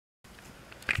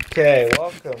Okay,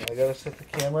 welcome. I gotta set the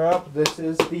camera up. This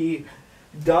is the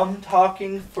Dumb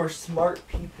Talking for Smart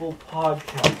People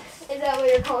podcast. Is that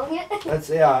what you're calling it? That's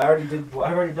I've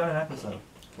already done an episode.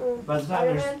 By the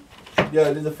time I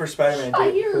did the first Spider-Man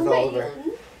with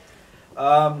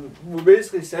Oliver. We're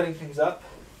basically setting things up.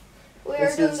 We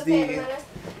are doing the Menace.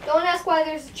 Don't ask why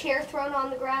there's a chair thrown on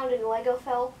the ground and Lego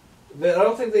fell. I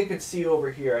don't think they could see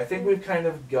over here. I think we've kind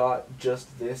of got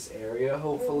just this area,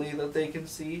 hopefully, that they can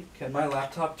see. Can my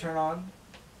laptop turn on?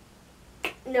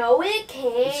 No, it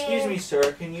can't. Excuse me,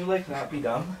 sir. Can you, not be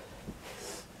dumb?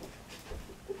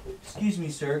 Excuse me,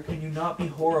 sir. Can you not be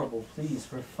horrible, please,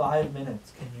 for 5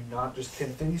 minutes? Can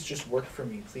things just work for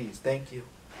me, please? Thank you.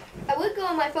 I would go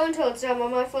on my phone till it's done,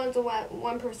 but my phone's at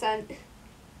 1%.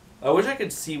 I wish I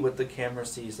could see what the camera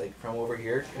sees, from over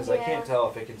here, because I can't tell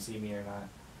if it can see me or not.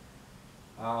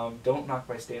 Don't knock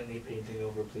my Stanley painting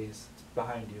over, please. It's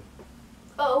behind you.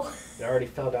 Oh. It already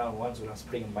fell down once when I was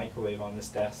putting a microwave on this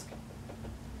desk.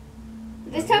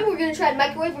 This time we're going to try a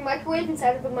microwave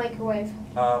inside of a microwave.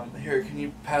 Here, can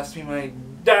you pass me my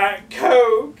Diet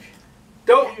Coke?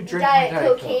 Don't you drink my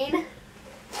Diet cocaine.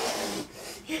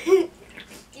 Coke.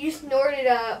 You snorted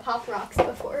Pop Rocks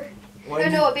before.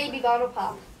 No, a baby bottle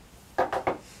pop.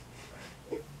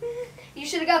 You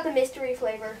should have got the mystery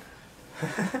flavor.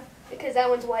 Because that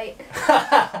one's white.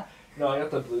 No, I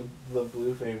got the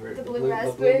blue favorite. The blue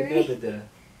raspberry.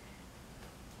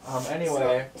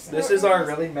 Anyway, this is our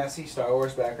really messy Star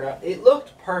Wars background. It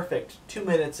looked perfect 2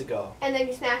 minutes ago. And then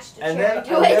you smashed the and chair then,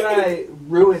 into and it. then I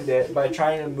ruined it by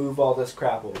trying to move all this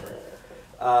crap over.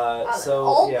 The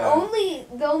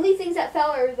only things that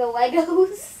fell are the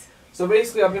Legos. So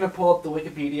basically, I'm going to pull up the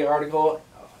Wikipedia article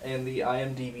and the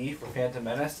IMDb for Phantom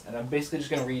Menace, and I'm basically just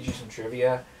going to read you some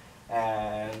trivia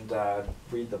and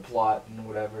read the plot and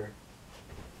whatever.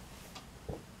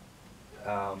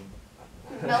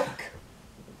 Milk.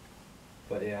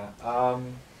 But yeah.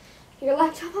 Your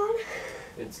laptop on?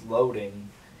 It's loading.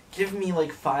 Give me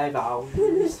 5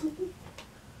 hours.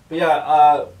 But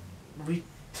yeah, we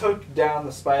took down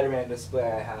the Spider-Man display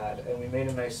I had, and we made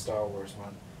a nice Star Wars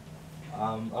one.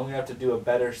 I'm going to have to do a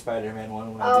better Spider-Man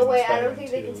one when I do wait, Spider-Man I don't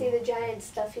think 2. they can see the giant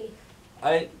stuffy.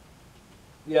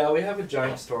 Yeah, we have a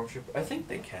giant stormtrooper. I think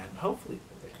they can. Hopefully.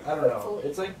 I don't know.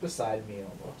 It's beside me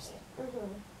almost.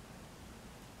 Mm-hmm.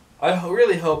 I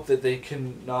really hope that they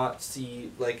can not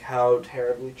see how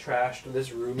terribly trashed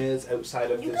this room is outside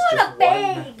of you this got just a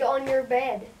bag on your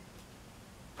bed.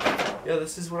 Yeah,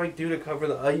 this is what I do to cover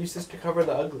the. I use this to cover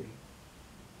the ugly.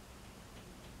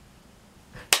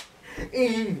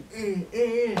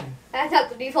 That's not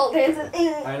the default dances.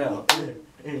 I know.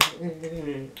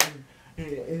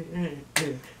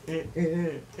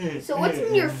 So what's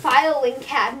in your filing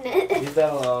cabinet? Leave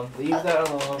that alone. Leave that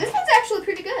alone. This one's actually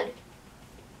pretty good.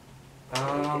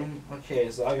 Okay,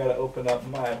 so I gotta open up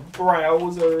my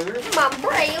browser. My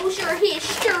browser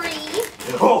history.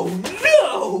 Oh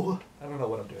no! I don't know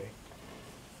what I'm doing.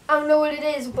 I don't know what it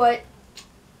is, but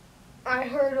I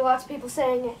heard lots of people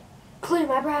saying it. Clear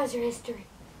my browser history.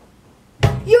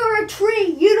 You're a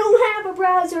tree. You don't have a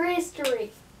browser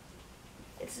history.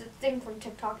 It's a thing from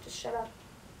TikTok. Just shut up.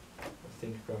 A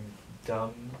thing from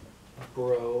Dumb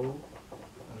Bro.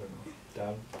 I don't know.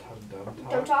 Dumb Talk.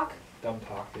 Dumb Talk? Dumb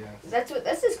Talk, yes. That's what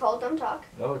this is called, Dumb Talk.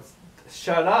 No, it's...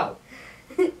 Shut up.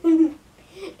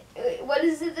 What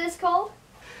is this called?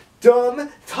 Dumb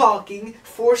Talking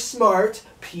for Smart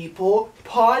People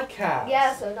podcast.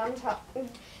 Yeah, so Dumb Talk.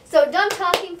 So Dumb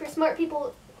Talking for Smart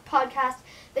People podcast.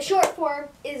 The short form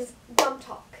is Dumb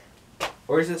Talk.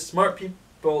 Or is it Smart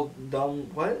People Dumb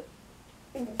what?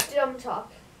 Dumb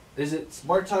Talk. Is it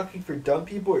Smart Talking for Dumb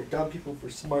People or Dumb People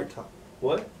for Smart Talk?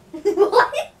 What?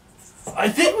 What? I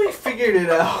think we figured it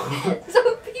out.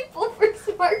 So people for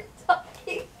smart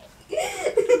talking.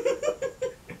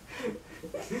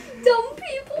 Dumb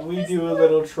people. We do a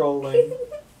little trolling.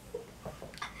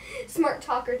 Smart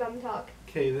talk or dumb talk.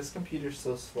 Okay, this computer's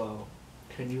so slow.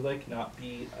 Can you not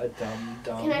be a dumb?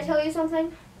 Can I tell you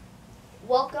something?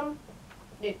 Welcome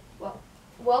to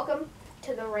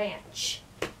the ranch.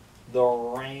 The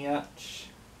ranch.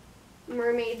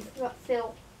 Mermaid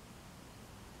Phil.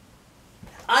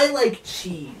 I like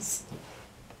cheese.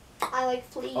 I like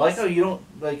fleas. I like how you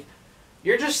don't,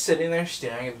 you're just sitting there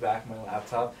staring at the back of my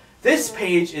laptop. This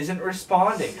page isn't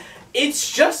responding. It's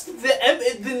just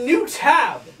the new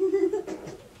tab.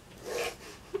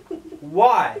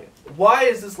 Why? Why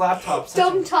is this laptop such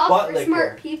Dumb a talk butt for licker?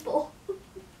 smart people.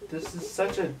 This is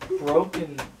such a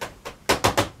broken...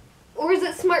 Or is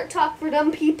it smart talk for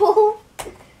dumb people?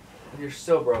 You're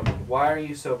so broken. Why are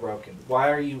you so broken?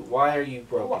 Why are you broken? Why are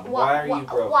you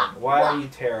broken? Why are you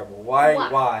terrible? Why?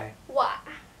 Why?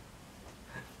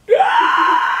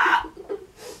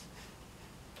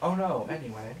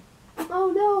 anyway.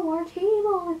 Oh no, our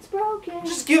table, it's broken.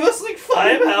 Just give us like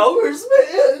 5 hours,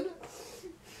 man.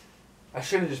 I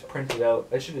should have just printed out.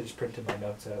 I should have just printed my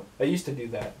notes out. I used to do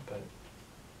that, but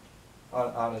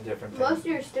on a different thing. Most of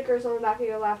your stickers on the back of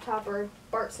your laptop are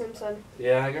Bart Simpson.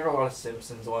 Yeah, I got a lot of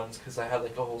Simpsons ones because I had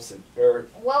like a whole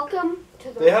Welcome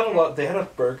to the. They had a lot. They had a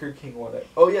Burger King one.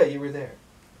 Oh yeah, you were there.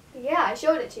 Yeah, I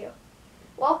showed it to you.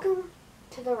 Welcome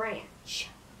to the ranch.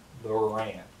 The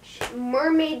ranch.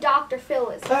 Mermaid Dr. Phil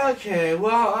is here. Okay,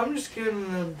 well, I'm just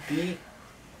gonna beat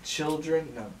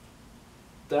children. No.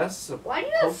 That's a Why do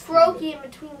you have Froakie in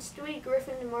between Stewie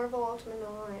Griffin and Marvel Ultimate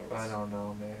Alliance? I don't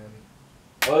know, man.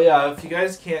 Oh yeah, if you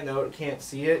guys can't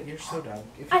see it, you're so dumb.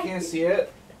 If you can't see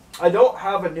it, I don't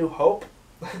have A New Hope.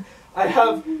 I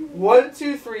have 1,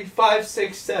 2, 3, 5,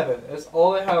 6, 7. That's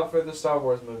all I have for the Star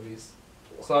Wars movies.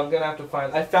 So I'm gonna have to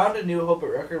find. I found A New Hope at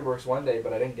Recordworks one day,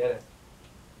 but I didn't get it.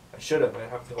 I should have. I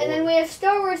have to. And then we have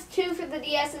Star Wars 2 for the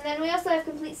DS, and then we also have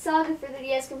Complete Saga for the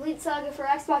DS, Complete Saga for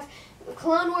Xbox,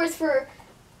 Clone Wars for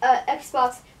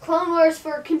Xbox, Clone Wars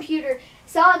for computer,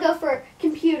 Saga for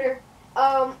computer,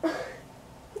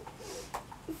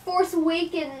 Force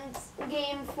Awakens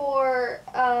game for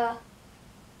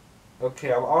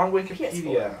Okay, I'm on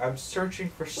Wikipedia. PS4. I'm searching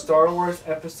for Star Wars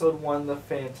Episode 1: The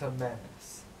Phantom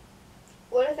Menace.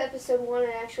 What if Episode 1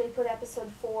 and actually put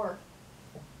Episode 4?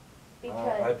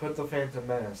 Because I put The Phantom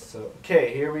Menace. So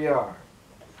okay, here we are.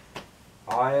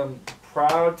 I am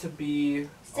proud to be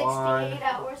 68 on.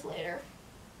 hours later.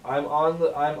 I'm on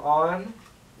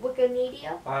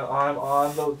Wikipedia. I'm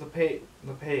on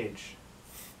the page.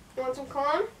 You want some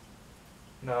corn?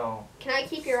 No. Can I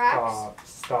keep your axe?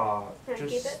 Stop. Can I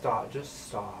Just keep it? stop. Just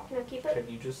stop. Can I keep it? Can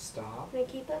you just stop? Can I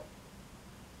keep it?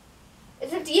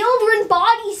 It's a deodorant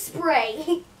body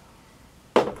spray.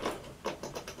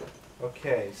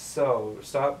 Okay, so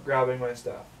stop grabbing my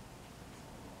stuff.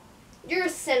 You're a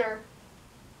sinner.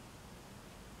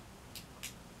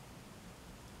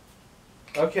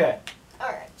 Okay.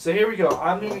 Alright. So here we go.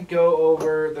 I'm gonna go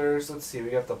over. Let's see. We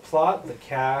got the plot, the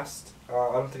cast. I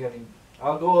don't think I need.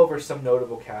 I'll go over some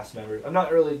notable cast members. I'm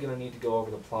not really gonna need to go over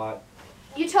the plot.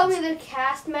 You tell me the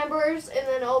cast members, and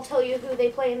then I'll tell you who they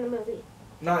play in the movie.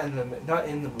 Not in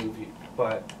the movie,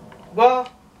 but well,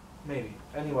 maybe.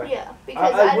 Anyway. Yeah,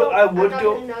 because I'm not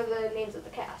gonna know the names of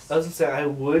the cast. I was gonna say I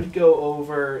would go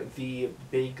over the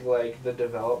big the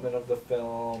development of the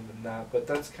film and that, but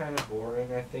that's kind of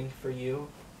boring, I think, for you.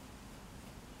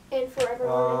 And for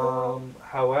everyone.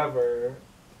 However,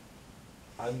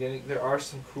 there are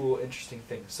some cool, interesting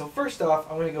things. So first off,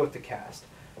 I'm gonna go with the cast.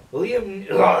 Liam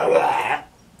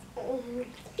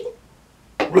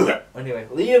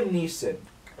Neeson.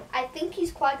 I think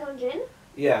he's Qui-Gon Jinn.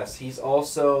 Yes, he's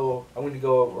also. I'm going to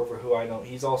go over who I know.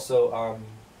 He's also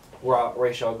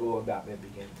Ra's al Ghul in Batman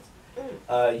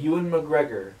Begins. Ewan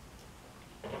McGregor.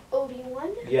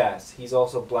 Obi-Wan. Yes, he's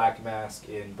also Black Mask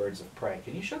in Birds of Prey.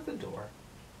 Can you shut the door?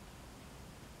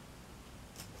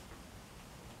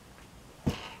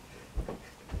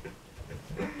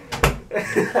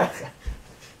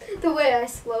 The way I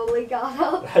slowly got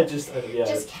up. Yeah.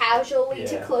 Just casually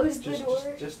to close the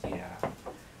door.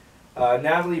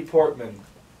 Natalie Portman.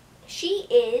 She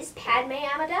is Padme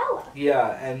Amidala.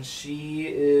 Yeah, and she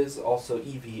is also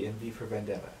Evie in V for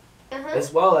Vendetta. As Uh-huh.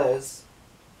 well as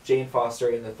Jane Foster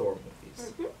in the Thor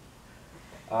movies.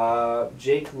 Mm-hmm.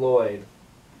 Jake Lloyd.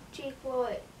 Jake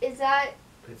Lloyd. Is that...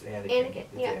 It's Anakin. Anakin,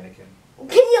 It's yeah. Anakin.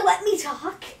 Can you let me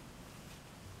talk?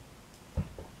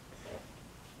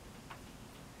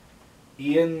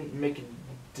 Ian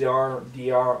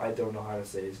McDiar, I don't know how to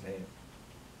say his name.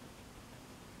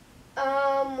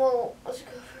 Well, let's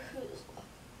go for who's...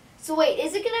 So wait,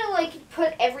 is it gonna,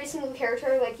 put every single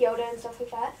character, like Yoda and stuff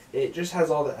like that? It just has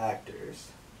all the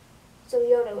actors. So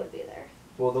Yoda would be there.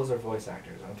 Well, those are voice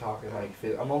actors. I'm talking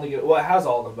I'm only gonna... Well, it has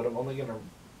all of them, but I'm only gonna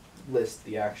list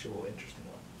the actual interesting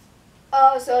ones.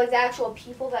 Oh, so the actual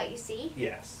people that you see?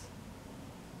 Yes.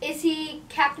 Is he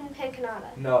Captain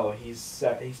Pancanada? No, he's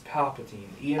Palpatine.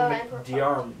 Ian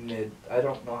McDiarmid. I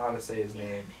don't know how to say his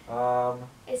name.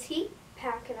 Is he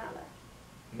Pancanada?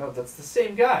 No, that's the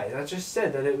same guy. I just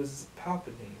said that it was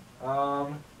Palpatine.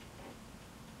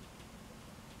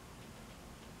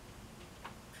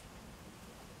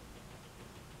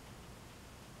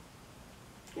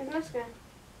 Who's this guy?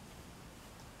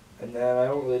 And then I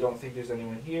don't think there's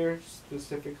anyone here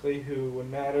specifically who would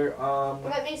matter.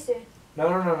 Let me see. No.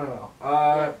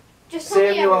 Just tell me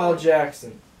Samuel L. everyone.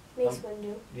 Jackson. Mace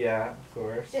Windu. Yeah, of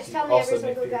course. Just tell me Also every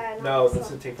single Nick Fury. guy. No,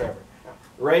 this would take forever.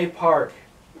 Ray Park.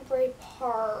 Ray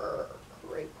Park.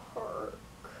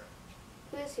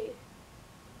 Who is he?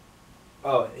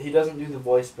 Oh, he doesn't do the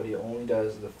voice, but he only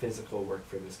does the physical work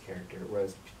for this character.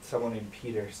 Whereas someone named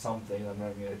Peter something, I'm not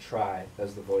even going to try,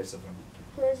 does the voice of him.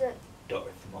 Who is it?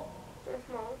 Darth Maul. Darth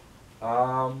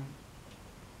Maul.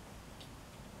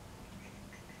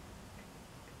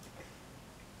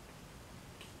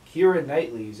 Keira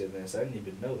Knightley's in this. I didn't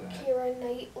even know that. Keira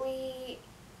Knightley.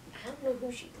 I don't know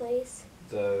who she plays.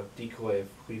 The decoy of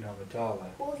Queen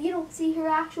Amidala. Well, you don't see her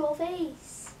actual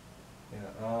face.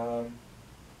 Yeah.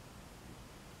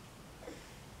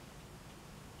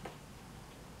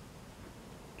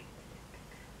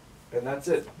 And that's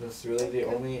it. That's really the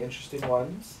only interesting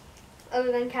ones.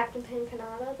 Other than Captain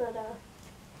Pincanada, but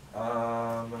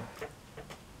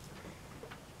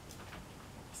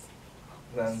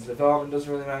Then development doesn't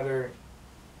really matter.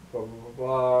 Blah blah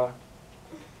blah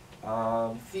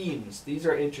blah. Themes. These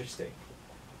are interesting.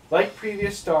 Like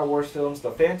previous Star Wars films,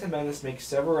 The Phantom Menace makes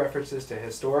several references to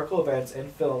historical events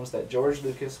and films that George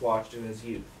Lucas watched in his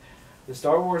youth. The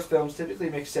Star Wars films typically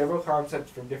mix several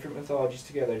concepts from different mythologies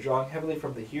together, drawing heavily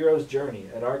from the hero's journey,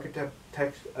 an archetypical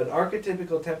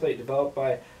template developed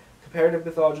by comparative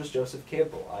mythologist Joseph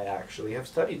Campbell. I actually have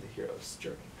studied the hero's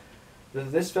journey.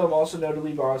 This film also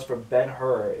notably borrows from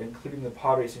Ben-Hur, including the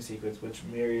pod racing sequence, which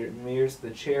mirrors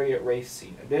the chariot race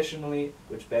scene. Additionally,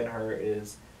 which Ben-Hur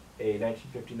is a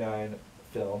 1959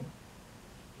 film.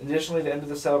 Additionally, the end of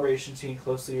the celebration scene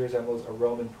closely resembles a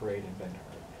Roman parade in Ben-Hur.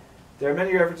 There are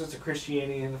many references to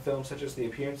Christianity in the film, such as the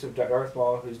appearance of Darth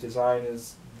Maul, whose design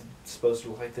is supposed to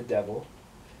look like the devil.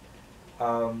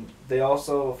 They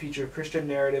also feature a Christian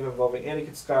narrative involving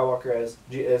Anakin Skywalker as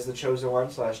the Chosen One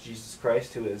 / Jesus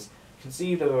Christ, who is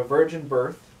conceived of a virgin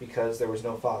birth because there was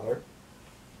no father.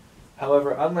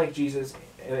 However, unlike Jesus,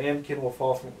 Anakin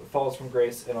falls from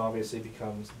grace and obviously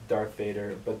becomes Darth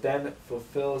Vader, but then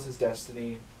fulfills his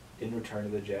destiny in Return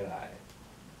of the Jedi.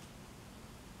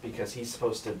 Because he's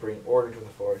supposed to bring order to the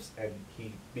Force, and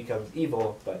he becomes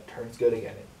evil, but turns good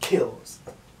again and kills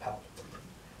Palpatine.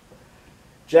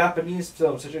 Japanese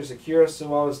films such as Akira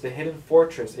Kurosawa's The Hidden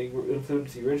Fortress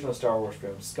influenced the original Star Wars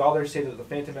films. Scholars say that The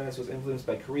Phantom Menace was influenced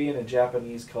by Korean and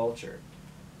Japanese culture.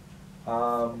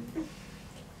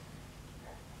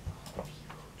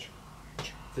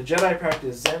 The Jedi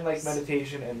practiced Zen-like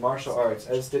meditation and martial arts,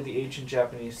 as did the ancient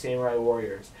Japanese samurai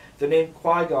warriors. The name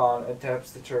Qui-Gon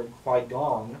adapts the term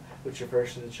Qui-Gong, which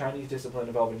refers to the Chinese discipline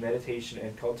involving meditation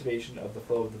and cultivation of the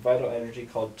flow of the vital energy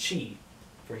called Qi,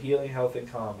 for healing, health,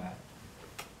 and combat.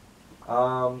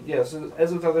 So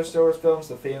as with other Star Wars films,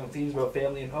 the themes about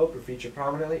family and hope are featured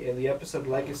prominently in the episode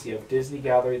Legacy of Disney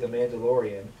Gallery The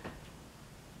Mandalorian.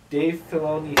 Dave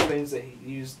Filoni explains that he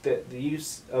used the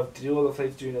use of Duel of the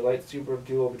Fates during the lightsaber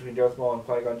duel between Darth Maul and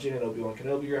Qui-Gon Jinn and Obi-Wan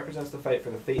Kenobi represents the fight for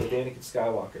the fate of Anakin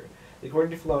Skywalker.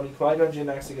 According to Filoni, Qui-Gon Jinn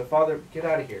acts like a father. Get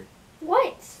out of here.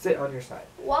 what? Sit on your side.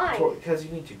 Why? Because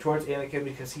you need to. Towards Anakin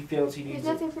because he feels he needs.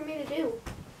 There's nothing for me to do.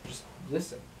 Just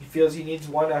listen. He feels he needs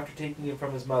one after taking him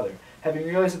from his mother, having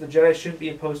realized that the Jedi shouldn't be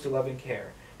opposed to loving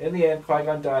care. In the end,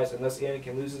 Qui-Gon dies, and thus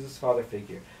Anakin loses his father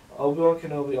figure. Obi-Wan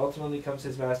Kenobi ultimately becomes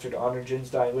his master to honor Jinn's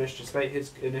dying wish, despite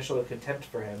his initial contempt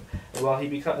for him. And while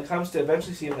he comes to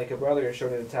eventually see him like a brother, as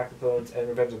shown in Attack of the Clones and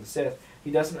Revenge of the Sith,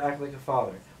 he doesn't act like a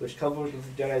father, which, coupled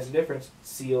with the Jedi's indifference,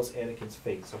 seals Anakin's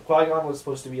fate. So Qui-Gon was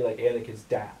supposed to be like Anakin's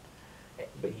dad,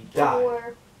 but he died.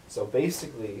 Or So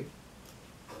basically,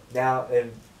 now,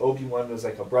 and Obi-Wan was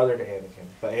like a brother to Anakin,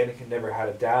 but Anakin never had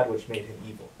a dad, which made him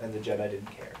evil, and the Jedi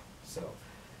didn't care. So,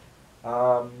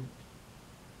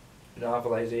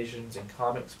 novelizations and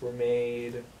comics were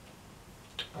made.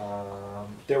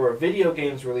 There were video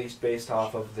games released based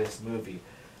off of this movie.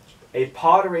 A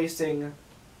pod racing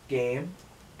game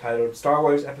titled Star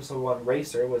Wars Episode 1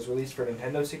 Racer was released for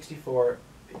Nintendo 64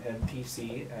 and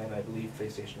PC, and I believe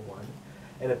PlayStation 1,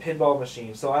 and a pinball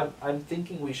machine. So I'm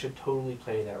thinking we should totally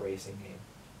play that racing game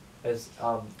as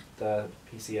the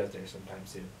PC out there sometime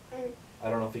soon. I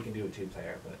don't know if we can do it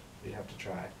 2-player, but we'd have to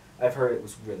try. I've heard it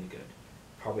was really good.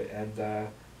 Probably, and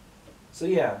so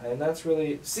yeah, and that's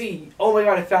really, oh my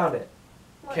god, I found it.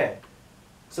 Okay,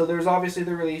 so there's obviously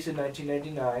the release in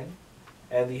 1999,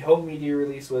 and the home media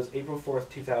release was April 4th,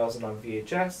 2000 on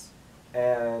VHS,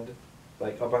 and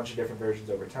like a bunch of different versions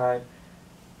over time.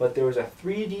 But there was a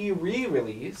 3D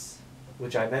re-release,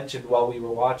 which I mentioned while we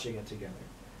were watching it together.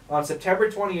 On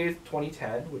September 28th,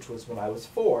 2010, which was when I was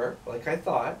 4, like I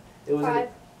thought, it was... 5?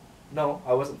 No,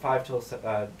 I wasn't 5 till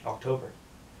October.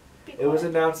 It was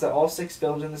announced that all 6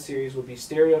 films in the series would be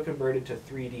stereo converted to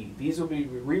 3D. These will be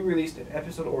re-released in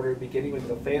episode order, beginning with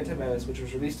The Phantom Menace, which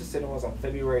was released to cinemas on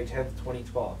February 10th,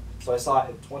 2012. So I saw it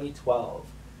in 2012,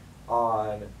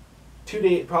 on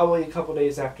probably a couple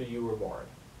days after you were born.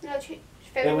 No,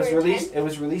 It was February released. 10th? It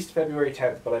was released February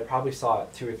 10th, but I probably saw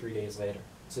it 2 or 3 days later.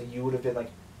 So you would have been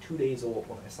like 2 days old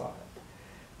when I saw it.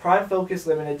 Prime Focus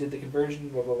Limited did the conversion.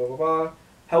 Blah blah blah blah blah.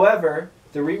 However,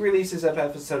 the re-releases of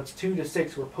episodes 2 to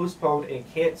 6 were postponed and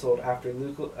canceled after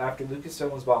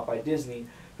Lucasfilm was bought by Disney,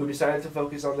 who decided to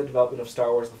focus on the development of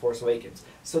Star Wars: The Force Awakens.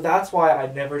 So that's why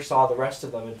I never saw the rest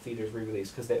of them in theaters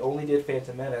re-released, because they only did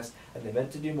Phantom Menace, and they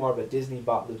meant to do more, but Disney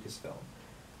bought Lucasfilm.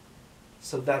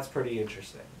 So that's pretty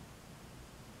interesting.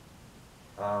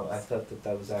 I thought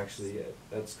that was actually it.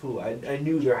 That's cool. I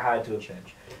knew there had to have been.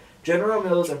 General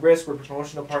Mills and Brisk were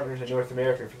promotional partners in North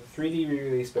America for the 3D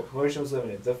re-release, but promotion was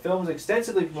limited. The film was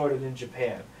extensively promoted in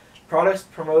Japan. Products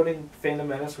promoting Phantom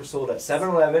Menace were sold at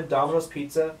 7-Eleven, Domino's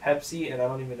Pizza, Pepsi, and I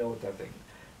don't even know what that thing is.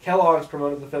 Kellogg's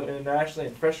promoted the film internationally,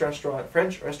 and French restaurant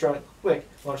Quick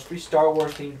launched 3 Star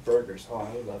Wars-themed burgers. Oh, I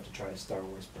would love to try a Star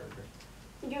Wars burger.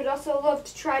 You would also love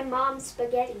to try Mom's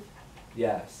spaghetti.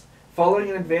 Yes. Following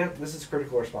an advance, this is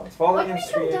critical response. Following an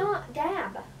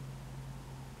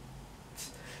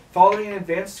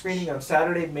advanced screening on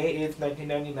Saturday, May 8th,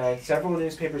 1999, several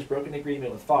newspapers broke an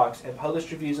agreement with Fox and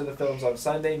published reviews of the films on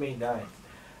Sunday, May 9th.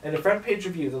 In a front-page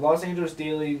review, the Los Angeles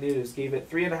Daily News gave it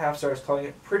 3.5 stars, calling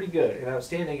it pretty good and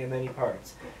outstanding in many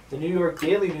parts. The New York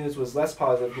Daily News was less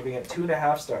positive, giving it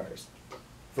 2.5 stars.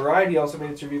 Variety also made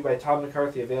its review by Tom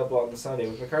McCarthy available on the Sunday,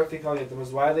 with McCarthy calling it the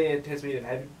most widely anticipated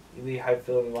and heavily hyped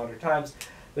film in modern times,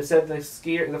 but said the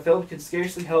film could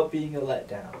scarcely help being a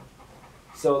letdown.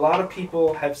 So a lot of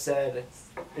people have said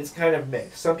it's kind of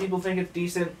mixed. Some people think it's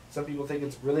decent, some people think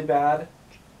it's really bad,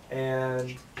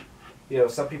 and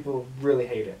some people really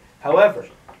hate it. However,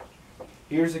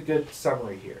 here's a good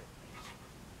summary here.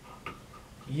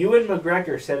 Ewan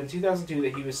McGregor said in 2002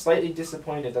 that he was slightly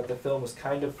disappointed that the film was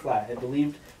kind of flat and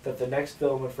believed that the next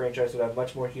film in the franchise would have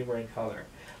much more humor and color.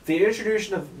 The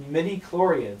introduction of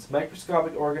midi-chlorians,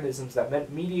 microscopic organisms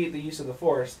that mediate the use of the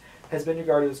Force, has been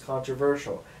regarded as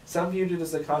controversial. Some viewed it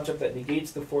as a concept that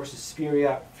negates the Force's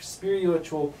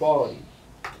spiritual quality.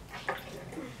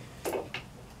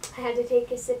 I had to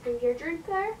take a sip of your drink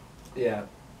there. Yeah.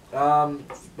 Blah,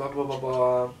 blah, blah,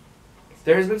 blah.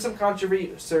 There has been some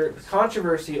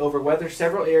controversy over whether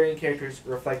several Aryan characters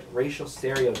reflect racial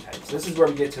stereotypes. This is where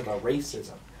we get to the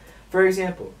racism. For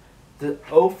example, the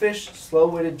oafish,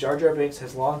 slow-witted Jar Jar Binks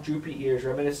has long, droopy ears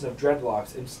reminiscent of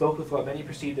dreadlocks and spoke with what many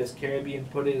perceived as Caribbean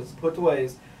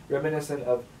patois reminiscent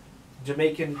of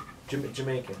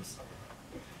Jamaicans.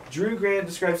 Drew Grant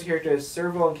describes the character as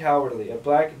servile and cowardly, a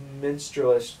black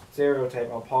minstrelish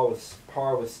stereotype on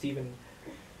par with Stephen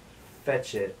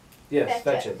Fetchit. Yes,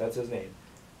 Fetchit, that's his name.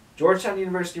 Georgetown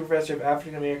University professor of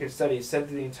African American Studies said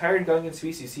that the entire Gungan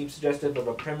species seems suggestive of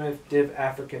a primitive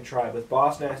African tribe, with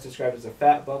Boss Nass described as a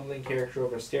fat, bumbling character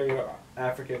of a stereo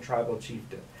African tribal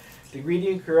chieftain. The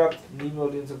greedy and corrupt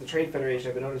Nemoidans of the Trade Federation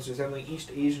have been known as resembling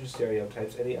East Asian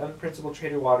stereotypes, and the unprincipled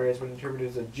Trader Water has been interpreted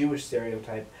as a Jewish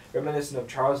stereotype, reminiscent of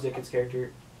Charles Dickens'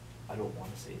 character. I don't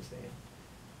want to say his name.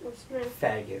 What's the name?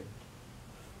 Fagin.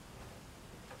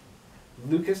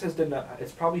 Lucas has denied.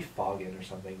 It's probably Foggin or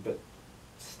something, but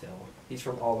still, he's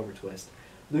from Oliver Twist.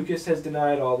 Lucas has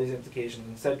denied all these implications,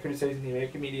 instead criticizing the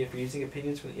American media for using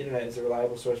opinions from the internet as a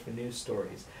reliable source for news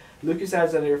stories. Lucas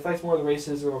adds that it reflects more the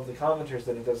racism of the commenters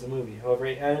than it does the movie. However,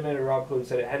 animator Rob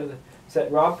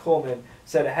Coleman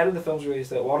said ahead of the film's release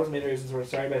that Walter's mannerisms were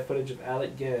inspired by footage of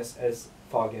Alec Guinness as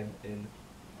Foggin in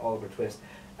Oliver Twist.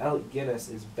 Alec Guinness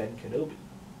is Ben Kenobi.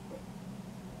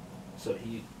 So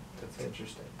that's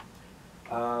interesting.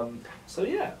 So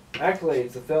yeah,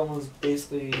 accolades. The film was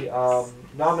basically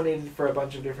nominated for a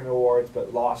bunch of different awards,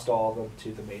 but lost all of them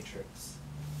to The Matrix,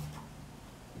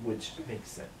 which makes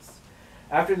sense.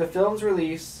 After the film's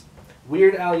release,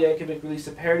 Weird Al Yankovic released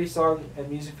a parody song and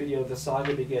music video, "The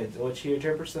Saga Begins," in which he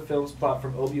interprets the film's plot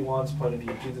from Obi-Wan's point of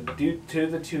view to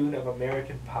the tune of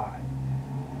American Pie.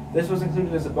 This was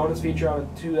included as a bonus feature on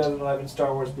a 2011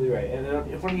 Star Wars Blu-ray. And in a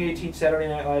 2018 Saturday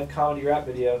Night Live comedy rap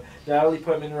video, Natalie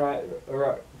Portman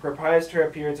reprised her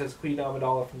appearance as Queen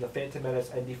Amidala from The Phantom Menace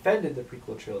and defended the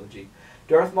prequel trilogy.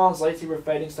 Darth Maul's lightsaber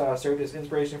fighting style served as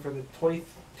inspiration for the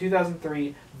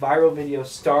 2003 viral video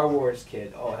Star Wars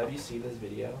Kid. Oh, have you seen this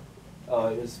video? Oh,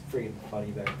 it was freaking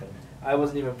funny back then. I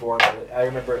wasn't even born, but I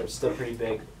remember it was still pretty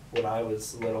big when I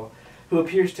was little. Who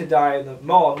appears to die in the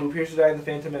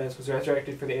Phantom Menace, was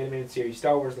resurrected for the animated series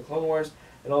Star Wars: The Clone Wars,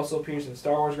 and also appears in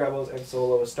Star Wars Rebels and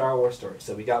Solo: A Star Wars Story.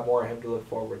 So we got more of him to look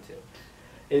forward to.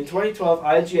 In 2012,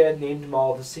 IGN named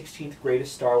Maul the 16th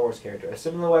greatest Star Wars character. A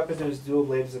similar weapon to his dual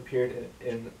blade has appeared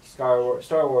in Star Wars: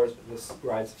 The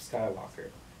Rise of Skywalker.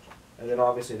 And then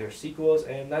obviously there's sequels,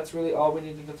 and that's really all we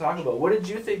needed to talk about. What did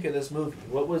you think of this movie?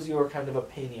 What was your kind of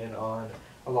opinion on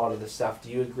a lot of this stuff. Do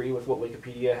you agree with what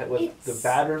Wikipedia had with It's- the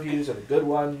bad reviews or the good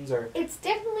ones? Or It's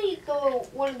definitely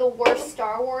one of the worst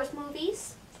Star Wars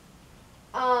movies.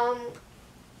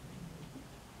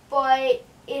 But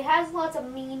it has lots of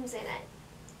memes in it.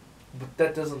 but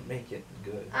that doesn't make it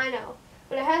good. I know.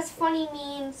 But it has funny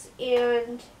memes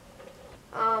and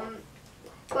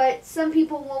but some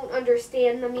people won't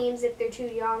understand the memes if they're too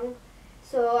young.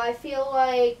 So I feel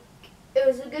like it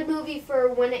was a good movie for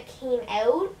when it came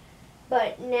out,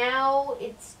 but now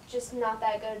it's just not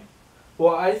that good.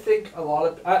 Well, I think a lot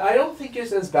of I don't think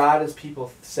it's as bad as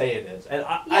people say it is, and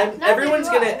everyone's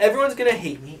everyone's gonna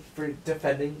hate me for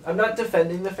defending. I'm not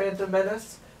defending the Phantom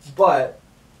Menace, but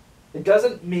it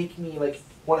doesn't make me like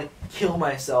want to kill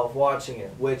myself watching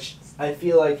it, which I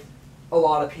feel like a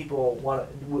lot of people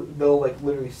they'll like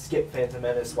literally skip Phantom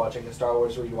Menace watching the Star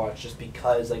Wars rewatch just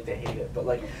because like they hate it. But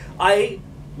like I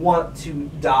want to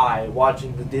die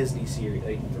watching the Disney series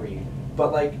like 3,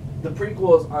 but like the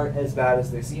prequels aren't as bad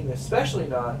as they seem, especially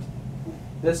not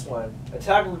this one.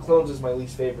 Attack of the Clones is my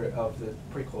least favorite of the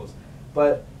prequels,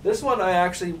 but this one I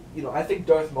actually I think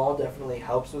Darth Maul definitely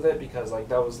helps with it because like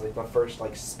that was like the first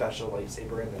like special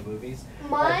lightsaber in the movies. He's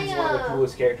one of the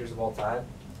coolest characters of all time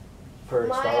for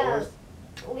Star Wars.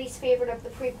 Least favorite of the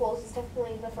prequels is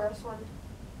definitely the first one.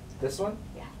 This one?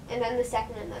 Yeah, and then the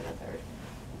second, and then the third.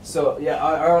 So yeah,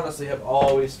 I honestly have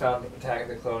always found Attack of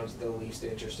the Clones the least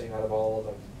interesting out of all of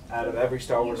them, out of every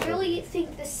Star Wars You really movie.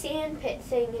 think the sandpit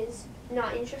thing is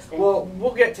not interesting? Well,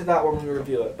 we'll get to that when we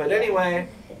review it. But anyway,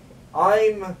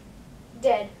 I'm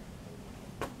dead.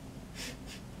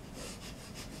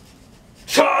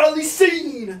 Charlie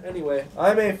Scene. Anyway,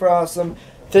 I'm A for Awesome.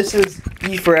 This is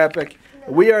E for Epic.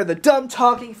 We are the Dumb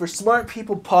Talking for Smart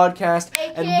People podcast,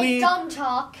 AKA Dumb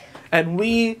Talk. and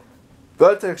we.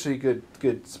 That's actually a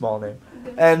good small name.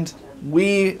 And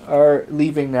we are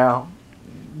leaving now.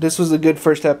 This was a good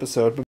first episode.